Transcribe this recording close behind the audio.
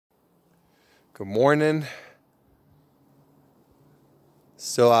Good morning.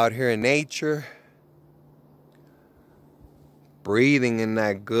 Still out here in nature. Breathing in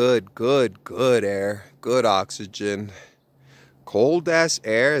that good air. Good oxygen. Cold ass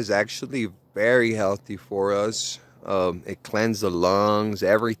air is actually very healthy for us. It cleanses the lungs,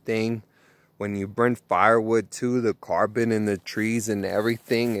 everything. When you burn firewood too, the carbon in the trees and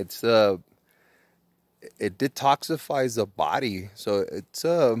everything, it detoxifies the body. So it's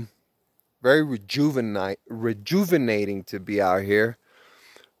very rejuvenating to be out here.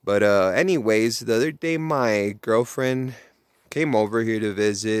 But anyways, the other day my girlfriend came over here to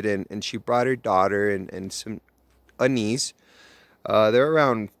visit, and she brought her daughter and a niece. They're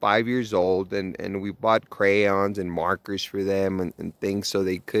around 5 years old, and we bought crayons and markers for them and things so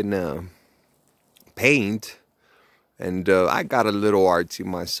they could paint. And I got a little artsy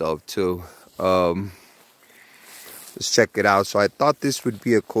myself too. Let's check it out. So I thought this would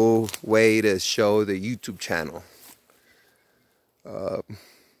be a cool way to show the YouTube channel. Or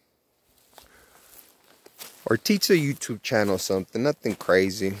teach the YouTube channel something, nothing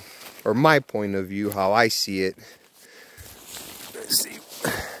crazy. Or my point of view, how I see it. Let's see.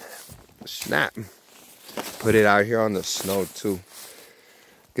 Snap. Put it out here on the snow too.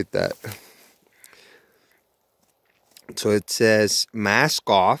 Get that. So it says mask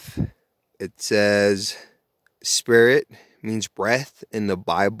off. It says spirit means breath in the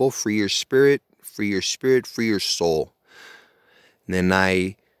Bible. Free your spirit, free your spirit, free your soul. And then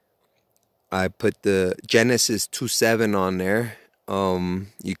I put the Genesis 2:7 on there.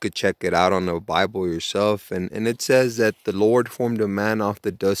 You could check it out on the Bible yourself. And it says that the Lord formed a man off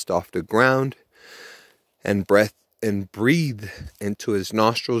the dust off the ground and breathed into his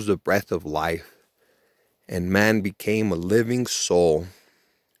nostrils the breath of life. And man became a living soul.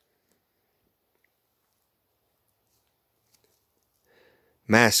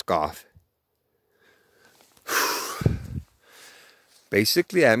 Mask off.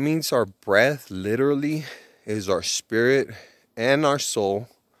 Basically, that means our breath literally is our spirit and our soul.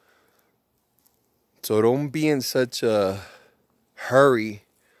 So don't be in such a hurry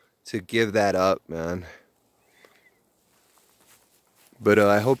to give that up, man. But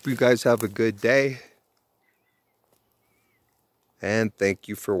I hope you guys have a good day. And thank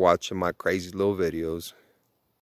you for watching my crazy little videos.